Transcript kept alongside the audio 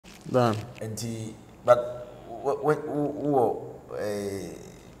Done. But who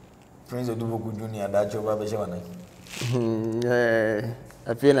Prince of Poku Junior that job Babeshana?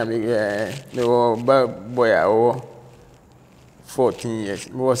 I feel I boy, 14 years.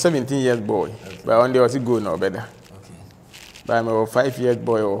 I was 17 years boy, but on the was good no better. Okay. But I'm a 5 years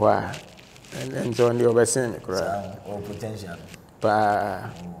boy or what? And then so on the over same or potential. But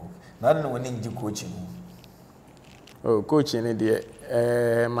not winning you coaching. Oh, coaching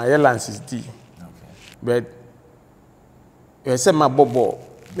my airlines is D. But you said my bobo.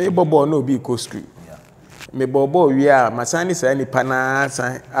 Me bobo no be coach school. Me bobo we are my son is any pana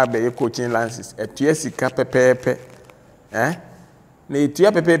abe coaching lances. A TSC pepe. Eh? Ne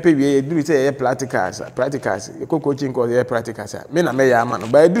tia pepe we do say practicals. You coaching course practicals. Me na me ya man,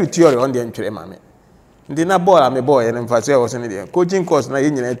 but I do theory on the entry mama. Ndi na ball am boy and mfaso e wo so ne de coaching course na ye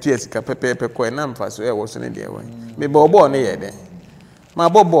nyina TSC pepe ko na mfaso e wo so ne de wo me bobo ne ye de ma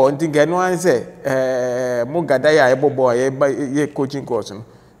bobo nti ga no an say mo gada ya e bobo ye coaching course no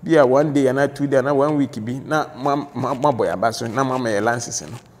bia 1 day na 2 day na 1 week bi na ma boy abaso na ma me lances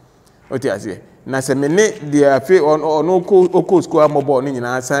no o ti ase na se me ne de afi ono ko school am bobo ne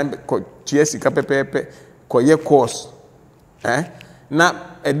nyina san ko TSC pepe ko ye course na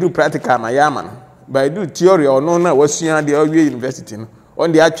edu practical ma ya ma no. But I do theory or no na was the university no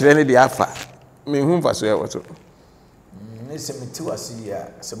on the actually the afa me hu fa so e woso me se me ti wase ya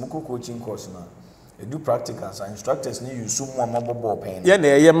se mo coaching course na e do practicals and instructors ni use mo bobo pen ya na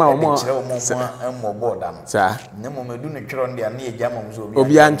ye ma mo mo board am sa ne mo me do ne twero ndia na ye jama mo so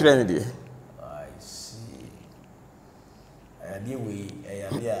obi antre ne de I see ade we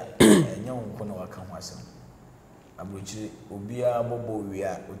ade a enya won na waka ho asem abrochire obia bobo we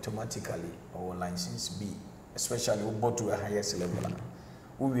automatically or license B, especially we to a highest level.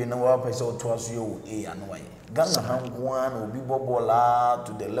 We know our person to us you A and Y. Ganga one will be bobola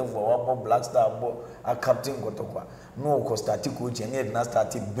to the level of Black Star a Captain Kotoko. No cost static coach and yet not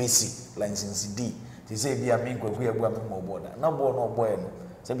started basic license D. They say be a mink we are going more border. No boy.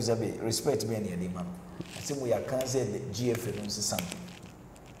 Sabi respect me any man. I say we are can't say the GF is something.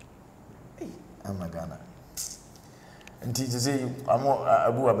 Hey, I'm a Ghana. And to say I'm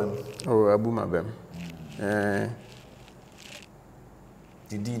Abu Abem. Oh, Abu Mabem.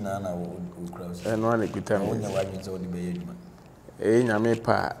 Didi na wo cross. And one good time. Onya wa bin so di be yeduma. Nyame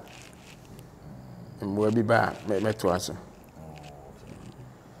pa. Mbo bi ba me to aso.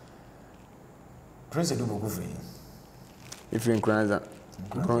 Prince Edu Poku fe. If in Kranza,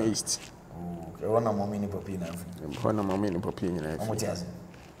 Kron East. Okay, wana mommy ni papi na afi. Wana mommy ni papi ni na afi. Omo ti ase.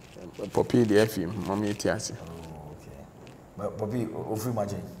 Papi the afi, mommy ti ase. But papi ofi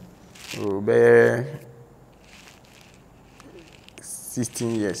maje. Oh, be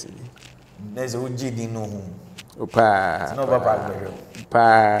 16 years. There's a GD no hu. Opa. No papa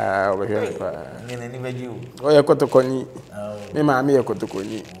pa over here pa. Ngene ni beju. Oya Kotoko ni. Me ma me Kotoko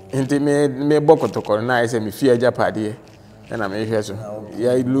ni. Nti me bo Kotoko na ise me fie ajapade. Na me hwe so.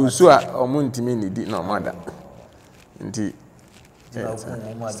 Ya lusu a omo ntimi ni di no mada. Nti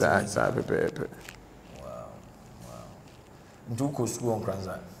sa pepe. Ntu ko school on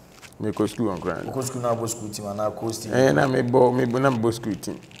Kranza. Me ko school on Kranza. Ko school na bo school team na ko team. Na me bo school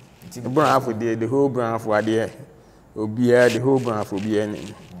team. The brown half of the whole brown half of the Obia, the whole brown half of the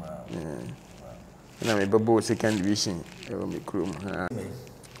enemy. And I'm a bubble second division.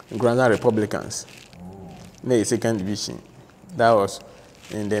 Grand Republicans. No, second division. That was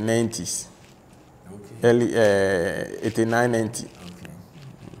in the 90s. Early 89, 90.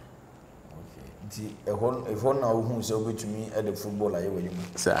 A whole now who so good to me at the football I will.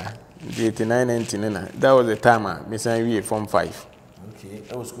 Sir, the 89, 90. That was the time I Form 5. Okay,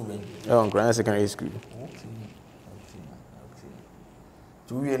 I was school. Oh, Grand Secondary School. Okay.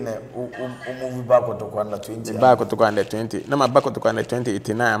 2 years move back to under 20. Back to under 20. No, my back to under 20,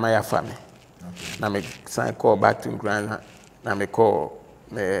 89, my family. Now me sign call back to Grand. Now me call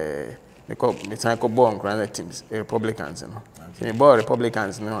me sign call born Grand teams, Republicans, you know. Me born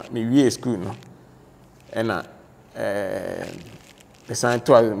Republicans, no, me we school, no. And me sign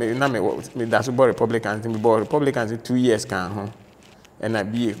to me now me that's born Republicans, me born Republicans 2 years can home. And I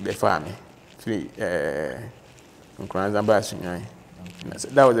be the family free Grand Ambassador.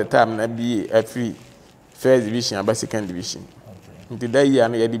 That was the time I be a free first division and second division. Until that year,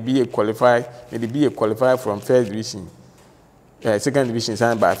 I had to be qualified from first division, second division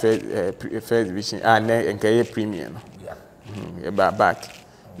signed by first division, and then career premium. Back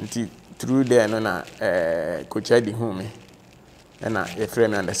until through there, no, coach had the home, and a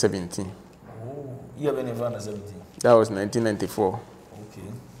friend under 17. You have any under 17? That was 1994.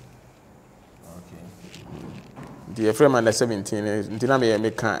 The frame under 17 until I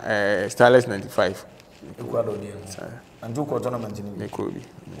make Starless 95. Ecuador there. And two tournament in the Kobe. Okay.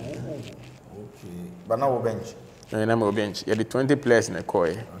 But now bench. And I'm a bench. You 20 players in the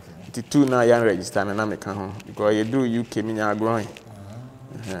coy. The 2 now young register and I'm a home because you do UK mean are growing.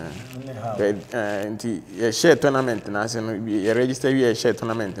 But a share tournament and as you register a share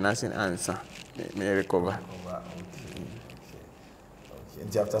tournament and as an answer may recover.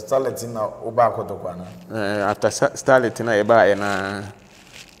 After Starlet in Oba Kotoko. After Starlet in a buy and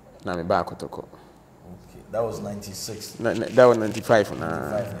I'm back Kotoko. That was 96. That was 95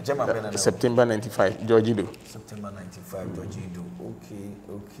 September 95, Georgido. September 95, Georgido. Okay.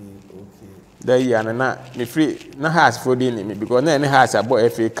 That year, and not me free, not has for me because then has a boy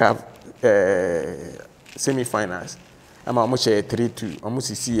FA Cup semi-finals. I'm almost a 3-2,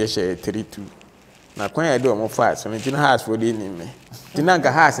 almost see a 3-2. Now, when I do more fast, so it has for me. Tinanga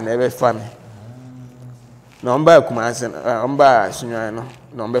has never family. Number Kumas and Umba Sunyano,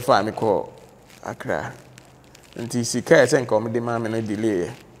 number 5 call Accra. Until she cares and come the mamma and delay.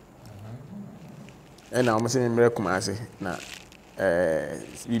 And I almost in Kumasi now.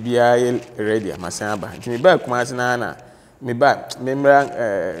 BBI ready, Masamba. To me back Kumasana, me back, member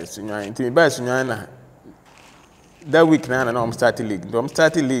Sunyana, to me back Sunyana. That week now, and I'm starting league. I'm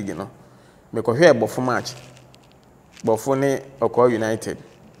starting league, you know. Because here, before match, Bofone Oko United.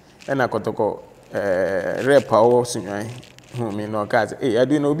 And I got to go Red Power Sunyana. Me no cause I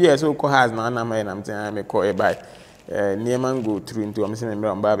do no be so has no na man am saying I call by near man go through into am say me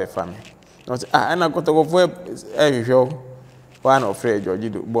Mbabe family no say and I got to go for one of Fred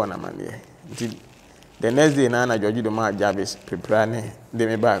George do born am there the next day na George do ma Jarvis prepare ne dey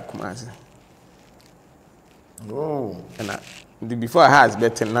me back Kumasi and the before I has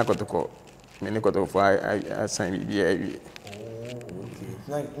better na got to go me ne got to for I sign be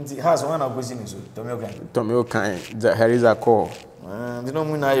has one of question is Tommy Okan, there is a call. The no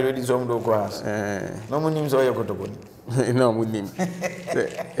moon I ready some do class. No moon names or your cotton. No moon.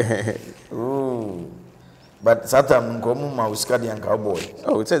 Oh, but Satam come mouse and cowboy.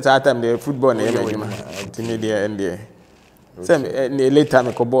 Oh, it's that time the football name media and there. Some later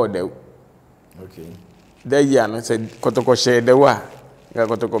make a board. Okay. There ya said Kotoko share the wa.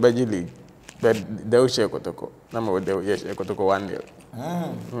 Kotoko Beji League. But they will share Kotoko. Number they yes, Kotoko 1 day.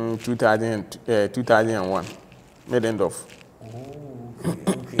 2001. Made end of.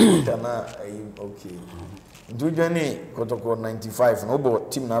 Okay. Okay. Do you any Kotoko 95? No,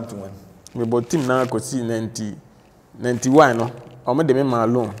 but team now to one. We bought team now could see 91. No, I made them my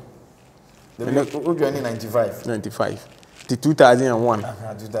loan. Who joining 95? 95. To 2001.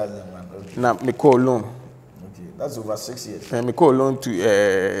 2001. Okay. Now me call loan. Okay, that's over 6 years. And me call loan to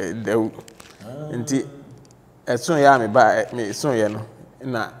the. Nti eson ya me ba me son ye no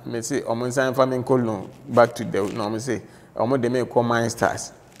na me say omo san farming call no back to the no me say omo de me call mine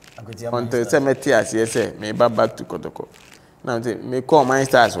stars until say me tias ye say me back to Kotoko na me say me call mine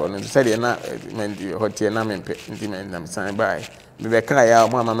stars one say de na me di hotel na me pe nti me na me san ba me be kan ya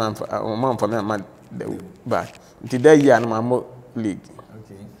omo mama for me ma the back nti that year no ma league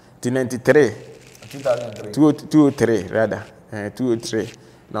okay ti 93 2003 203 rather 203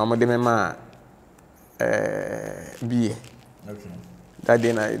 na omo de me ma BA. Okay.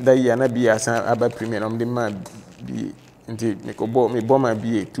 That year na BA as aba premier am the man BA nti me ko bo my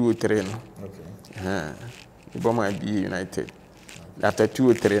BA 203 no. Okay. Me bo my BA United. After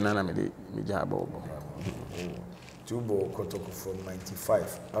 203 na me job. Two ball Kotoko from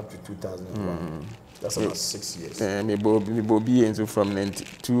 95 up to 2001. That's about 6 years. Me bo BA into from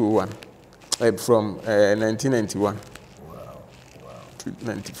 201. From 1991. Wow. To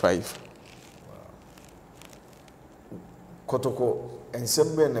 95. Kotoko and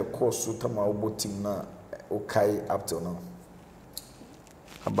Sembe a course to Tama team na okay up till now.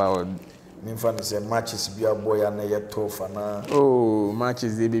 About Minfan say matches be a boy and a tough and oh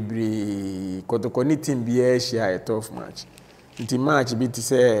matches they be Kotoko ni team be share a tough match. Inti match be to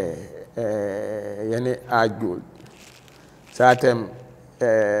say yane hard goal. So time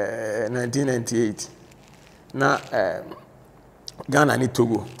 1998 na Ghana ni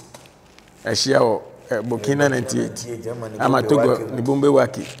Togo a share Burkina 98 ama Togo ni bombe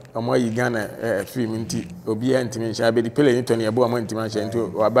waki omo yi Ghana film nti obi antimi nsha be di pele ni Tony Yeboah antimi nsha nti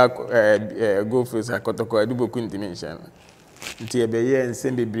waba go for Kotoko aduboku ntimi nsha nti ebe ye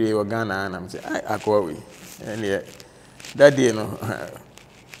nsem bebre o Ghana na mse akwa we ene that day no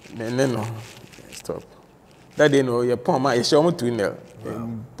no stop that day no ye pon ma ye show mo 2-0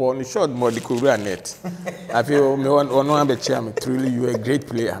 born short more the Korea net. I feel me one abechi am truly you a great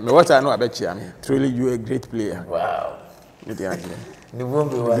player. Me what I know abechi am truly you a great player. Wow. Me dey answer. Ni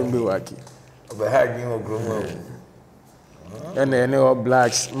bombe waki. Oba hagi mo gromo. And any all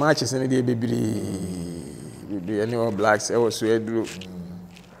blacks matches any day be any all blacks I was so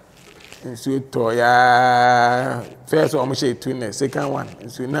so toya first one say two second one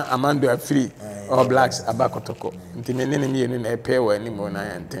so now Amanda free all blacks abakotoko nti me ne me na pay wa ni mo na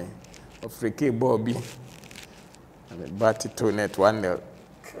yanten Africa ball bi bat to net 1-0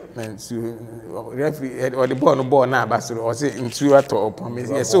 and so referee or the ball na abasoro o say ntu ato upon me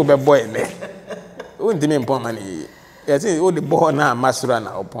yes so be boy ne o ntimi mpon man yes o the ball na masoro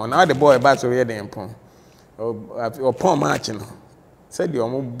na upon now the boy abasoro ye den mpon upon match no said the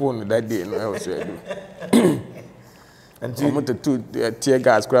omo bone that day no also do and omo to tear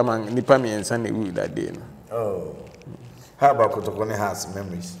gas cram nipa me ensa na wu that day no oh how about Kotoko has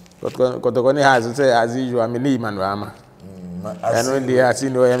memories Kotoko has say as usual me leave man ama and when they are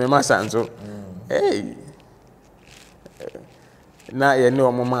seen no me masa nso hey na ye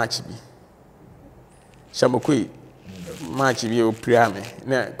no omo match bi Shamokwe match bi o priame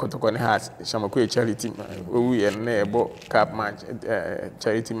na Kotoko has Shamokwe charity owu ye na ebo cup match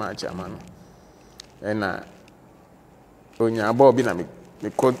charity match amano na onya abo bi na me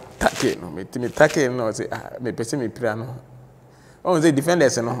ko take no me take no say me pese me pira no on say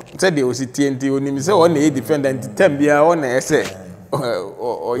defenders no say dey o si TNT onim say o na e defender tem bia o na ese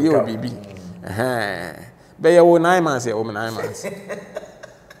o ye obibi be ye wo 9 months ye wo 9 months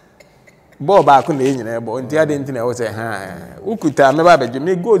ball back on the engine ebo nti ade nti na wo say ukuta me ba bejo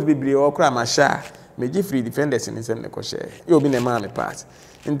me goals bibiri o kra ma sha me gi free defenders ni sem ne ko share e obi na ma me pass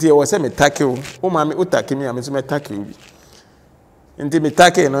nti e wo say me tackle o ma me utake me am so me tackle obi nti me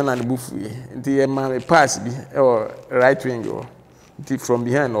tackle no na ne bufu ye nti e ma me pass bi e right wing o nti from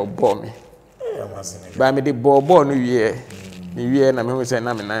behind or ball me ba me the ball no wie na me ho say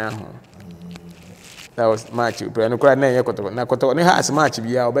na me nan ho that was match but no cry na ye Kotoko ne has match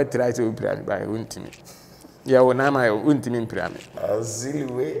bia o betra say o pira me ba untimi ya wo na ma untimi pira me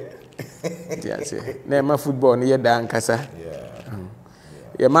aziliwe ya say na ma football ne ye da nkasa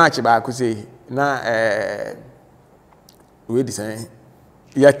ya match ba ku say na we di say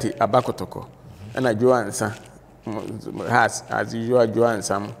yate abakotoko na Joansa has as usual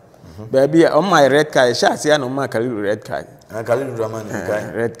Joansa baby on my red card shot ya no ma Kalilu red card Kalilu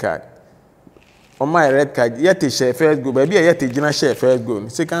Dramani red card on my red card yet share first goal baby yet gina share first goal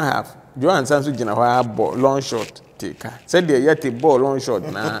second half Joan Sansu gina wa ball long shot take said there yet ball long shot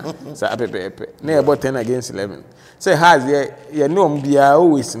na sa pepe na about 10 against 11 say has ye no mbia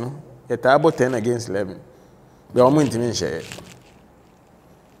always no yet about 10 against 11 the omo ntimi share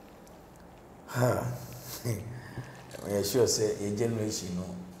we sure say a generation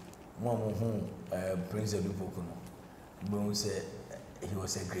no mo Prince of Poku no we say he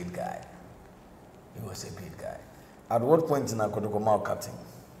was a great guy. He was a great guy. At what point in Kotoko Mao captain?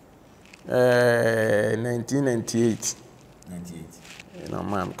 1998. 98. No,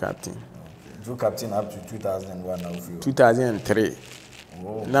 I'm captain. Okay. You captain up to 2001 now. 2003.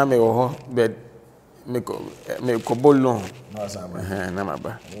 Oh. Now me ho, but me ko bolon. No, Asaba. Na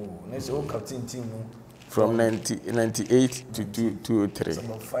maba. Oh, next whole captain team from 98 to 2003. It's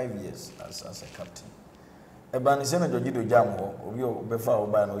about 5 years as a captain. Ebani se na Georgido jam ho obi obefa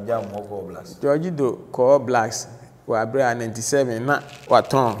oba na jam ho ko Blacks. Georgido ko Blacks wa bra 97 na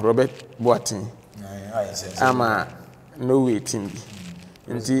waton Robert Boatin. Ama no way team bi.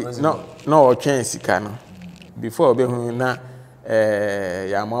 Nti no o twen sika no. Before obe hu na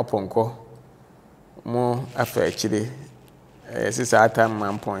ya mo ponko mo afa akire sisa atam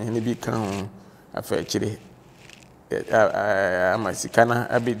mampon ni bi kan ho afa akire ama sika na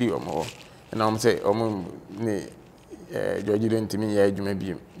abedi omo na I'm say omo ne Georgido ntimi ya adwuma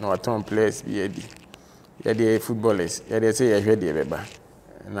bi na waton players bi edi ya de footballers ya de say ya hwe de beba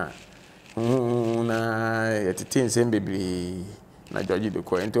na ya team sem bebre na Georgido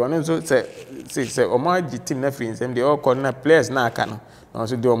ko enti ono so say omo agi team na free sem de all corner players na aka no na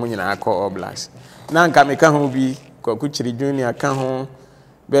so de omo nyina aka All Blacks na nka me ka ho bi Kwaku chiri junior ka ho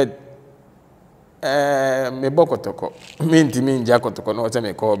but me Kotoko me ntimi nja Kotoko no say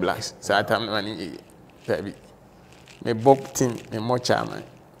me call Blacks sa time na ni baby me bok team me mo chairman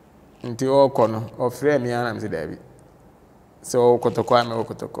nti o kono o frame me ana me say dabi so Kotoko am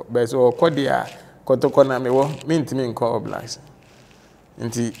Kotoko but so kodia Kotoko na me wo me ntimi nko All Blacks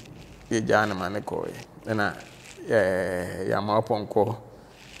nti e jana man ko na ya ma ponko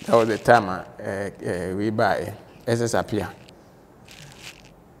that was the time we buy SSapia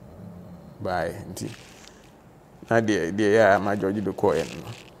by nti na de ya ma Georgido ko en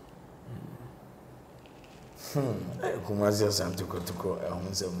Kumasi Asante Kotoko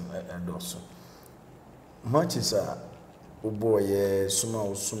ehunzem endoso Manchester oboye suma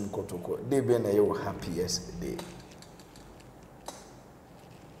osum Kotoko dey be na you happiest day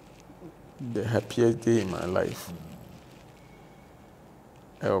the happiest day in my life.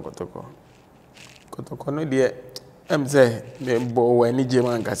 Kotoko. Kotoko no dear. I'm say me bo any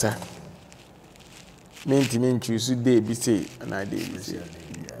German kasa. Me choose day be say and I day be say.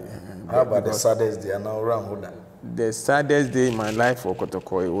 How about the saddest day? Now around that. The saddest day in my life for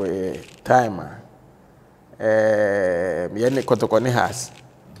Kotoko was time. Me any Kotoko ne has.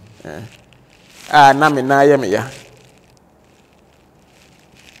 Na me na me ya.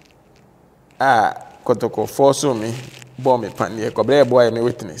 Kotoko force me, bo me pan ye kobre boy me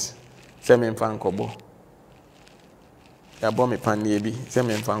witness. Se me mfa nkobo. Ya bo me pan ye bi, se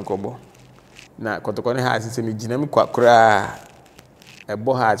me mfa nkobo. Na Kotoko ne has se me gina me kwakura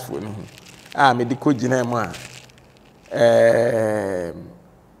bo has fo no. Me di ko gina mu a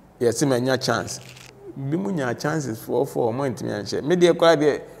yes me nya chance. Bi mu nya chances for mo ntimi anche. Me de kora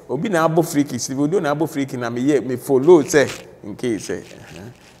de obi na abo free kick, si obi na abo free kick na me follow say in case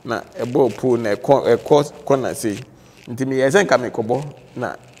na ebo pool na corner say ntimi yesen ka me kobo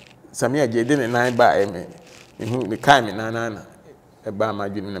na samia je de ne nan ba me kai me na ba ma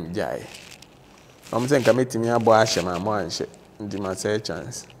dwene na me jae am sen ka metimi abo ahye ma mo anhye ntimi say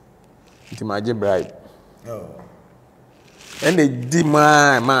chance ntimi age bribe and they di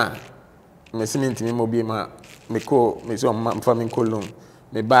ma me simi ntimi mo bi ma me so mfa me kolon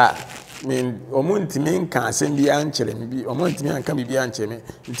me ba me omo ntimi nka asem bi ankyere me bi omo ntimi anka bi ankyere me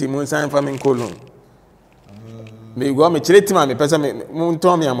ntimi nsan fa me kolon me go me kyere tima me pesa me mo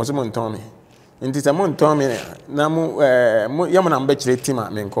nton me amoso mo nton me nti sa mo nton me na mo yamo na mbe kyere tima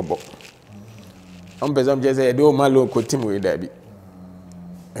me nkobo on pesa me say do malo ko tim we da bi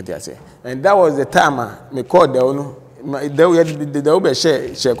and that was the time me called the Uber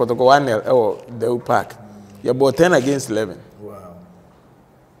share Kotoko 1 or the park. You bought 10 against 11. Wow.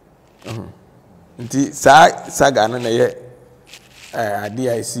 Nti saga na ye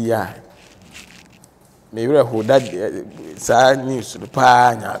DIC ya. Me were hold that sa news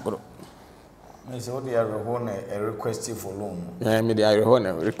pa nya agro. Me say what they are a request for loan. Me they are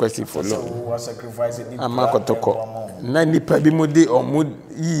a request for loan. So what sacrifice it Kotoko. Na nipa bi mo de omo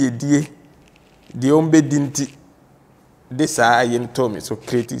yiyedie. De ombe dinti this I told me so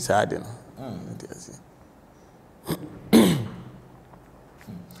creative side no.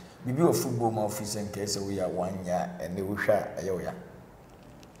 Bibi of football ma office in case we are 1 year and they will share a year.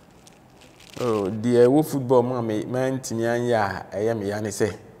 Oh, dear wo football ma me man timi anya me ya ne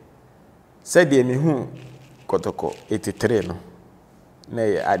say de me hu Kotoko 83 no. Na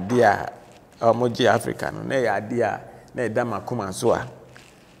ye ade a omoji Africa no. Na ye ade a na da makoma so a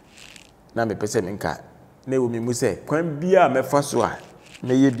na me pese me nka na wo mi mu se kwan bia mefa so a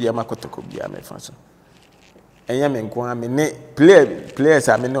na ye bia makotoko bia mefa so enya me nko a me ne players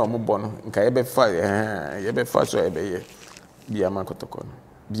a me ne omobo no nka ye be fa so e be ye bia makotoko no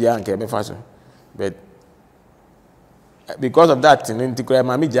bia nka ye be fa so but because of that in tikura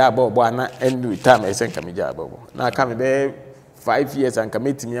ma me ja bobo na end time e senka me ja bobo na ka me be 5 years and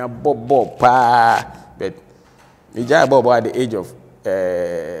committee me bobo pa but me ja bobo at the age of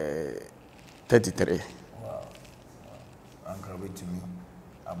 33. Wow. Wait to me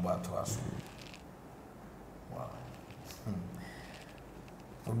about to us. Wow.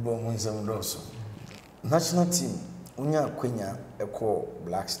 Football means some also. National team, unya kwenya eko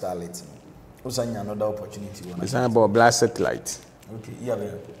Black Starlet. Usanya another opportunity. It's about Black Satellite. Okay, yeah.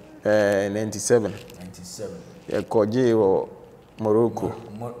 97. 97. Ekoje wo Morocco.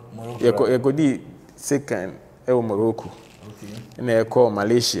 Morocco. Ekodi second Morocco. Okay. Na eko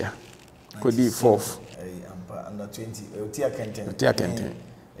Malaysia. Kodi 4th. Under 20. Tia Kenten.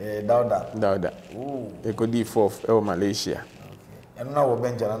 Dauda. Oh. Ekodi 4th Malaysia. Okay. And now we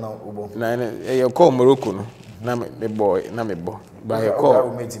benjala na ubo. Na e call Morocco no. Na me boy. Ba e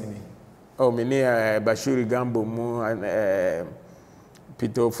call. Me ne Bashiri Gambo mu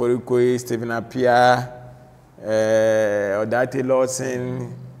Peter Forikoy, Stephen Apia, Odate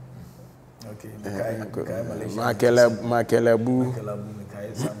Lawson. Okay. Makelabu.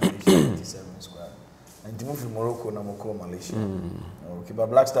 And to move from Morocco na Moko Malaysia. Okay, but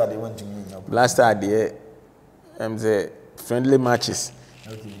Black Star they went to me. Black Star they the friendly matches.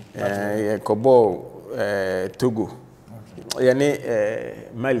 Okay. Kobo Togo. Okay. Yani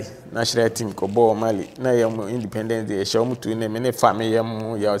Mali national team Kobo Mali. Na yam independent they show mu to name ne family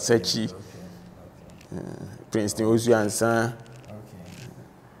yam ya searchi. Prince Ozu Ansan.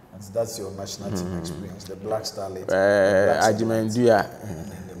 That's your national team experience, the Black Star later. Ajimendia.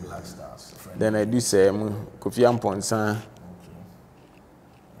 The Black Stars. Then I do say Kofi Amponsan. Okay.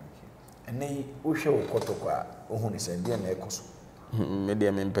 And then who show Kotoko who is a DNA cost.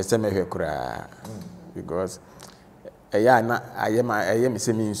 Medium in Peseme because I am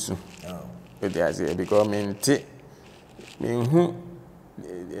semi soon. with the idea because me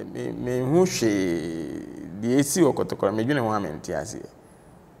who she the AC or Kotoko, me doing one mentiasi.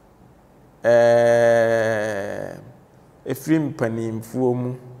 A film panim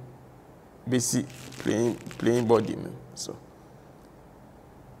form basic playing body. So,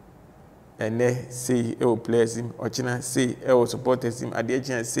 and they say, oh, plays him, or China say, oh, supporters him, at the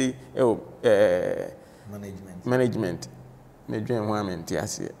agent say, oh, management. Me doing one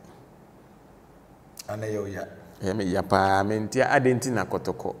mentiasi. And they ya. Me yapa mentia adentina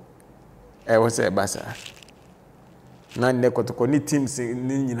Kotoko. I was a bassa. None the Kotoko ni teams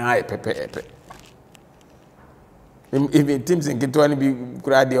in high pepe. If teams in Kitwani be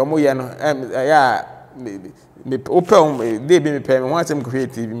gradi or moyano, me open, they be me pay me want some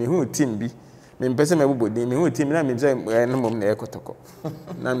creative, me who team be. Me person me would me who team, na me say, no mum ne Kotoko.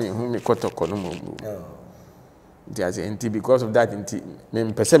 Na me whom me Kotoko no mum. Because of that,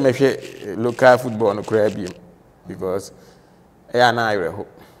 me person me local football no crab because I na I hope.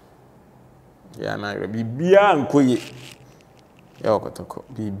 Ya na bibia nkoye ya Kotoko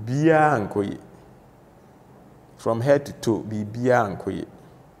bibia nkoye from head to toe bibia nkoye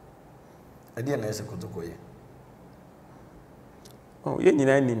ade na ese Kotoko ye oh ye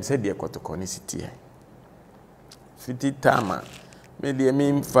nyina nim se de Kotoko ne sitie fiti tama me de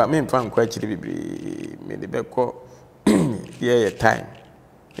me mfa nkwa chire bibiri me de beko ye time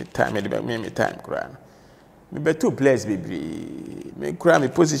me de me time kura me be two players bibiri me kura me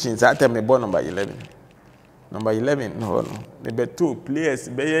positions at me ball number 11 no me be two players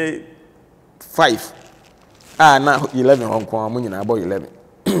be 5 na 11 on kwa mu nyina ball 11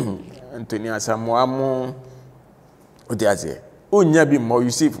 Anthony Asamoah mo odiaze onya bi mo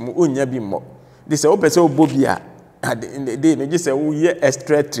Yusuf mo onya bi mo they say opese obobia they no just say we ye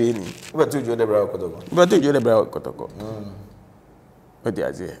extra training but to jo de bra Kotoko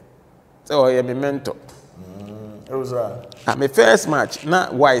odiaze so ye me mentor my first match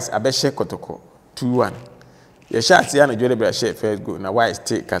na Wise abeshe Kotoko 2-1. Ye shot ya na Jole Bra share first goal na Wise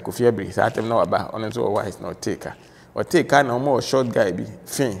take Kofi Ebri satem na waba on so Wise no take or take na more short guy be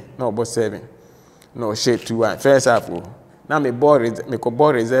fin no about 7 no share 2-1 first half na me ko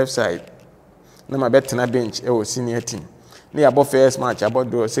ball reserve side na my bet na bench e senior team na about first match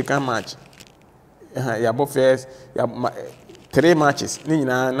about the second match ya about first ya 3 matches ni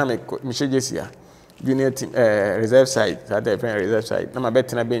na me shejesia junior team reserve side that friend reserve side na my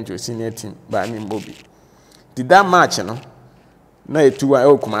bet na bench senior team ba me Bobby did that match no na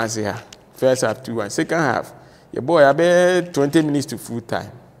 2-1 kuma say ha first half 2-1 second half Yeboah abe 20 minutes to full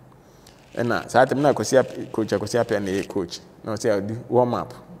time and na that na coach na coach no say do warm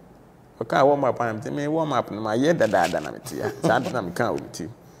up okay warm up and me warm up na my year dada na me tia that na me kan with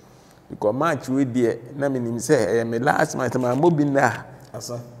team because match we there na me nim say me last match my Bobby na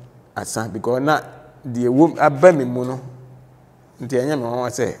asa because na the wom abami mu no nti anya me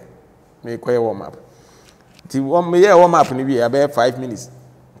won say me koye warm up ti warm up ni bi about 5 minutes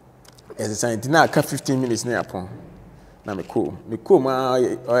exercise na aka 15 minutes na yapon na me ko ma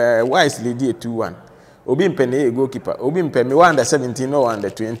Wise lady 2-1 obi mpene goalkeeper obi mpeme under 17 no under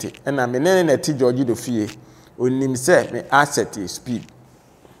 20 na me na ti George do fie onim say me asset speed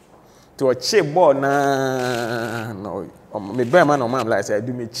to che ball na no me be man no man like say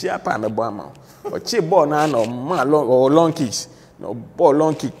do me chia pa me ball am o che ball na no man long kicks no ball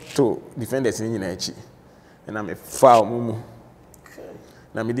long kick to defenders ni na echi na me foul mumu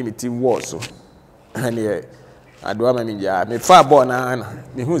na me di me ti wall so and adoa ma me ja me foul ball na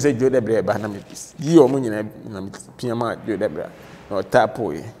me hu say Jode Bra ba na me yi o mu nyina na me pia ma Jode Bra no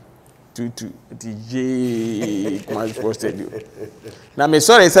tapo e tutu DJ come for stadium na me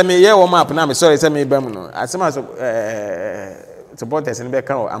sorry say me ye warm up na me sorry say me bam no asema so supporters ni be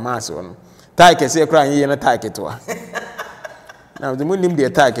kan o amaso no tie ke say kra ye na tie ke to na the munim de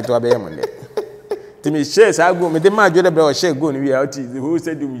tie ke to be yam de ti me share sa go me de ma Jode Bra o share go ni we out the whole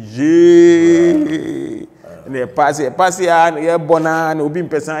stadium je na pass ya ye bona na obi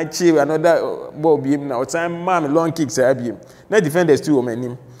mpesa achieve another ball bi na o time man long kick say bi na defenders too o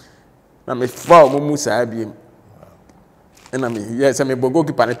manim na me foul mumu saa biem na me yes me bogo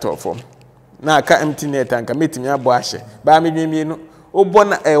keeper ne top form na aka empty net anka metimi abo ahye ba me dwiemie no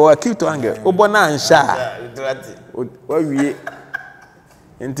obona wa kick angle obona ansha o wie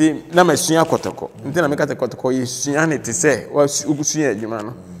enti na masua Kotoko enti na me kata Kotoko yesua ne te se wa ogusua adwuma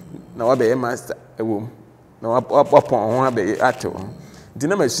no na wa be master ewom na wa pon ho abe ato enti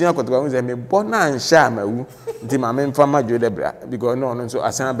na masua Kotoko ze me bona ansha mawu enti ma me mfa ma Jode Bra because no so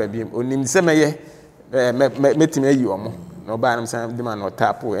asan ba biem onim se meye metime ayi omo no ba nam san de ma no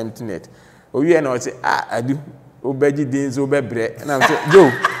tapo empty net o wie na o se adu o baji din so bebre na so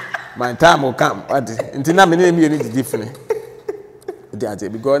jo my time will come. Until now, my name is different.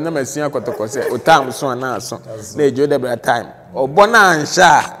 Because na masua Kotoko say o time so na so na ejo de time obona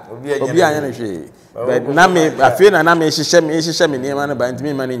ansha obi anya na hwe but na me afie na me hyehyɛ me niam na ba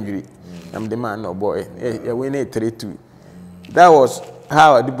ntimi ma na njuri am the man no boy we na 3-2. That was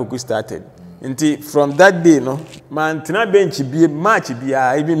how the Poku started. Until from that day no man tina bench bi match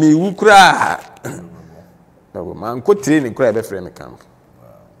bia even me wu kura no man ko training kura be frame camp.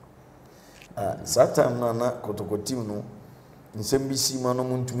 Satan na Kotoko team no Nsembisi mano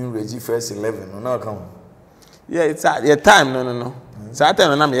muntumi ready first 11 no na come. Yeah, it's your time no.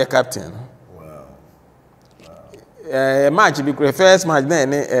 Satan na me captain. Wow. Match bi first match na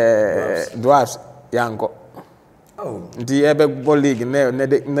dwarfs yanko. Oh. The ebe ball league na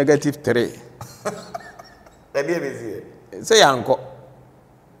 -3. E dey be say yanko.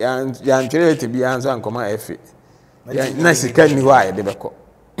 Yan chere te bi anso ankoma efe. Na sika ni wa e de beko.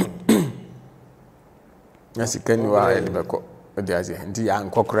 Na sika ni wa e de beko. Ndi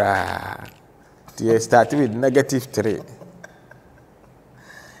yanko kra. They start with -3.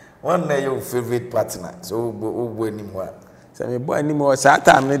 One day your favorite partner. So who anymore? So me boy anymore. So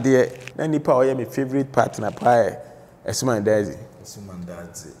time ne dey na nipa o ye my favorite partner pa Asante Daisy.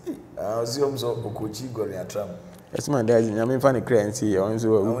 Assume so Okochi gori atram. Asante Daisy nyame fa ne kra nsi on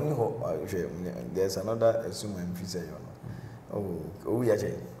so. There's another assume MP say you know. Ya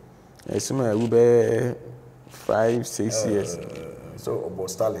che. Assume we be 5-6 years. So about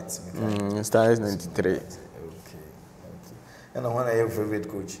Starlet. Starlet 93. Okay. And one of your favorite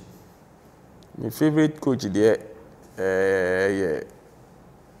coach? My favorite coach there, yeah.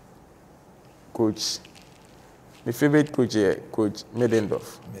 Coach. My favorite coach here, Coach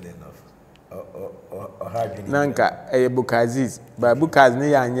Medendorf. Nanka, Bukaziz. But Bukaz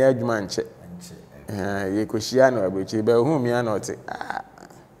ne ya anya adwuma nche. Ye koshia no abuchi be ohun mi ana ote.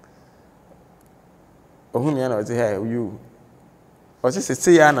 Ohun mi ana ote ha you. O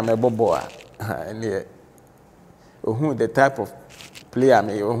se ya na mebobo a. Ne ohun the type of player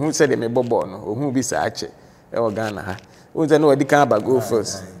me ohun said me bobo no ohun bi sa ache e o Ghana ha. O se no odi kan ba go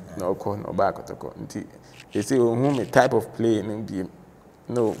first. No ko no ba Kotoko. Nti they say ohun me type of play no bi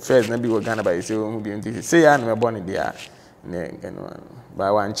no first na bi wo Ghana ba say ohun bi nti say ya na mebo ne dia ne no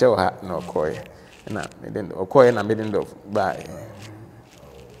ba wan che ha no koye na Medendorf okoye na Medendorf ba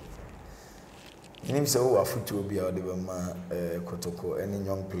Nim say wo afutu obi a de ma Kotoko any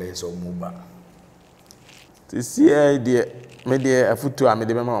young players or muba. This year the media afutu a me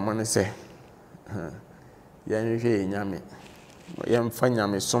de ma omo ne say ya nhwe nyame ya mfa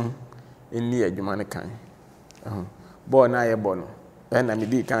nyame som eni adwuma ne kan ball na ye ball no na me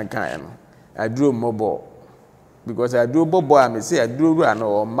di kan no aduro mobo because aduro bobo a me say aduro ru ana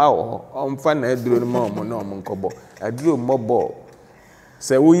o ma wo omfa na aduro no ma omo na omo nkobo aduro mobo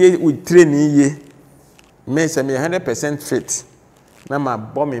say we training ye me say me 100% fit na ma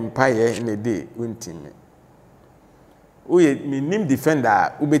bomb empire in a day untimi we nim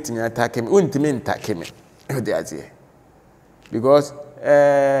defender ubetimi attack me untimi attack me dey azie because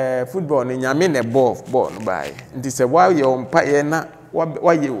football ni nyame ne ball no buy nti say why your empire na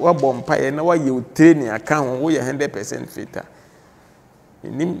why bomb empire na why you training account we 100% fit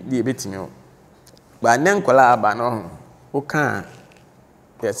nim dey betimi o ba ne nkola aba no o kan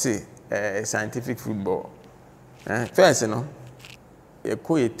yes scientific football first no you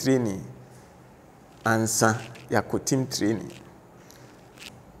call a training ansa ya ko team training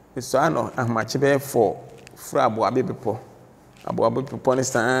so ano amache be for abo abebepo ne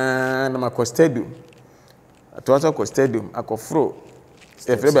stand na ma stadium atoto ko stadium akofro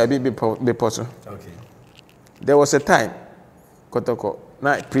efre ba bepo so okay there was a time Kotoko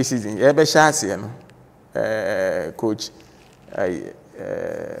na pre-season e be shase no coach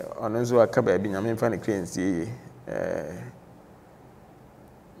onzo akaba bi nyame mfa ne cleanse ye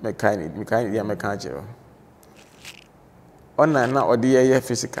mechanic ya mechanic ona na odi ye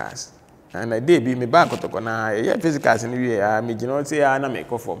physicals and I dey bi me ba Kotoko na ye physicals ni wie me gino say na me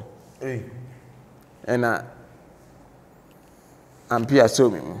ko form na ampia so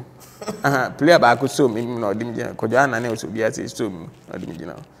me mu player ba ko so me na odi me gina ko ja na ne so bia say so me odi me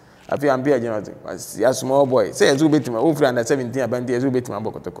gina afi ampia gina ya small boy say ezu betima o free under 17 abandi ezu betima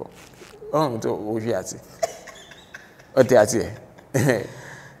bo Kotoko to o hwi ase o te ase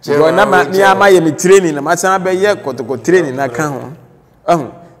Go na ma ni ama ye me training na masan be ye Kotoko training na ka ho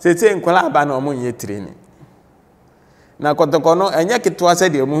se nkola aba na omo nye training na Kotoko no enye ketwa se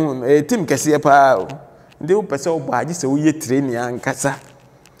de omo team kese pa o ndi wo pese wo baaji se wo ye training ankasa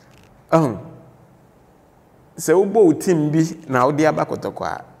se wo bo team bi na wo de aba Kotoko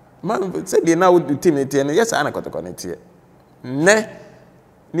a man se de na wo team ne tie no yes ana Kotoko ne tie ne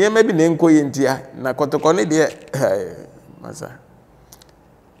niema bi na enko yentia na Kotoko ne de masa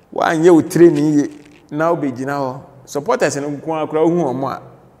wa anye wo training ye na obegina ho supporters no nko akora hu omo a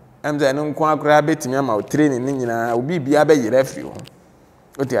emze no nko akora betimi ama wo training ni nyina obi bia be yere afiri ho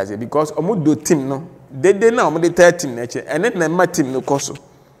oti ase because omo do team no dede na omo de third team na che ene na ma team no koso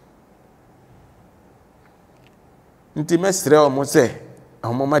nti mestre omo se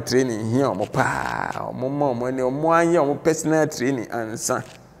omo ma training here omo pa omo ne omo anye omo personal training ansa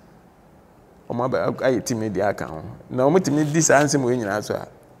omo ba ayi team di aka ho na omo timi di sanse mo nyina so a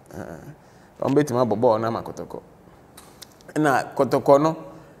omo betimi abobo na ma Kotoko na Kotoko no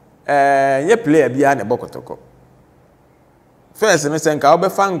ye player bia na Kotoko first no senka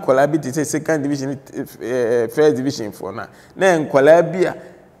obefa nkola bi ti second division first division for na nkola bia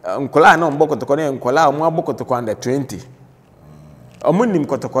nkola na ombo Kotoko na nkola omo abo Kotoko under 20 omo nim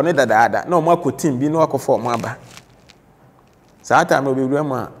Kotoko ne dadaada na omo akotim bi no akofo omo aba saa time obewura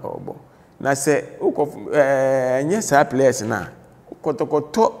ma obo na se nye saa players na Kotoko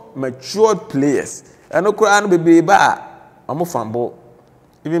to matured players eno kura no bebe ba omo fambo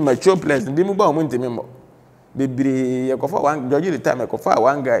even mature players bi mu ba omo ntimi mo bebre yakofa one George the time yakofa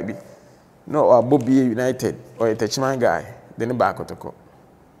one guy bi no Abobi United or a Techman guy then ba Kotoko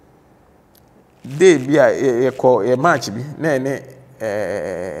dey bi a call a match bi na ene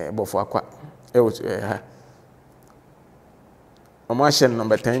bofo akwa ha omo ashen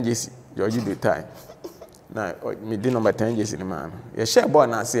number 10 jersey George the time na me di number 10 jersey ni man ye share ball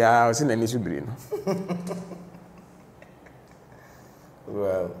na se a se na ni subiri no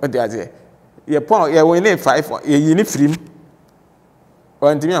well what dey ye pon ye win 5 ye yini frim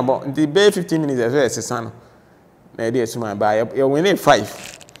o ntimi abo nti be 15 minutes e se no na e dey suma ba ye win 5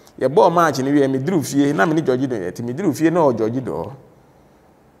 ye ball match ni we me dru fie na me ni George do ye ti me dru fie na o George do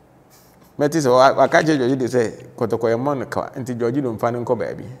metis o aka je George do say Kotoko ye mon ka nti George do mfa ni nko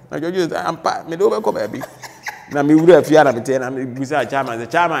ba bi na George do ampa me do be ko ba bi na me wura fie na me te na me busa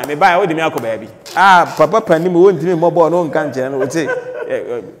chairman me ba o di me akọ ba bi papa pani me won ntimi mo ball no nka nche na o say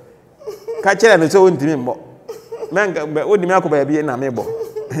ka chere no so ntimi mbo menga odimi akoba bia na mebo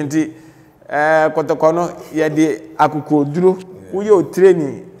nti Kotoko no ye de akukoduro wo ye o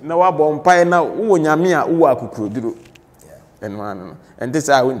training na wa bo mpai na wo nyame a wo akukoduro eno anu no enti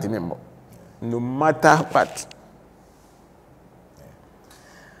sa wo ntimi mbo no matter what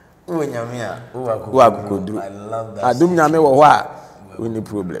wo nyame a wo akukoduro I love that adum nyame wo ho a any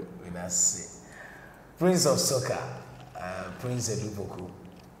problem that's it. Prince of Soccer Prince Poku.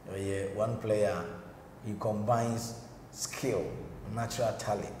 One player, he combines skill, natural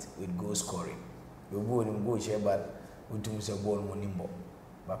talent with goal scoring. You go and go share, but we do say ball monimbo.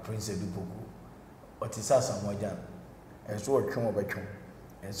 But Prince Poku, what is that Samojan? And so a come over come,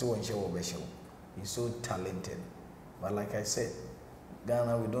 and so on show over show. He's so talented. But like I said,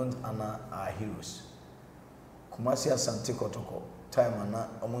 Ghana, we don't honor our heroes. Kumasi Asante Kotoko, time and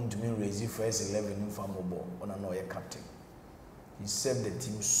among to me raise first 11 in Famobo on another captain. He served the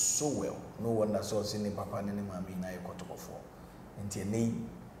team so well. No wonder so seen papa and mami na Kotoko for. Nti nei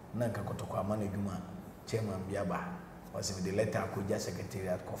na Kotoko amane dwuma chairman biaba was if the letter could just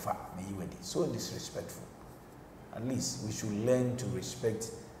secretariat kofa me yiwedi. So disrespectful. At least we should learn to respect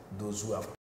those who have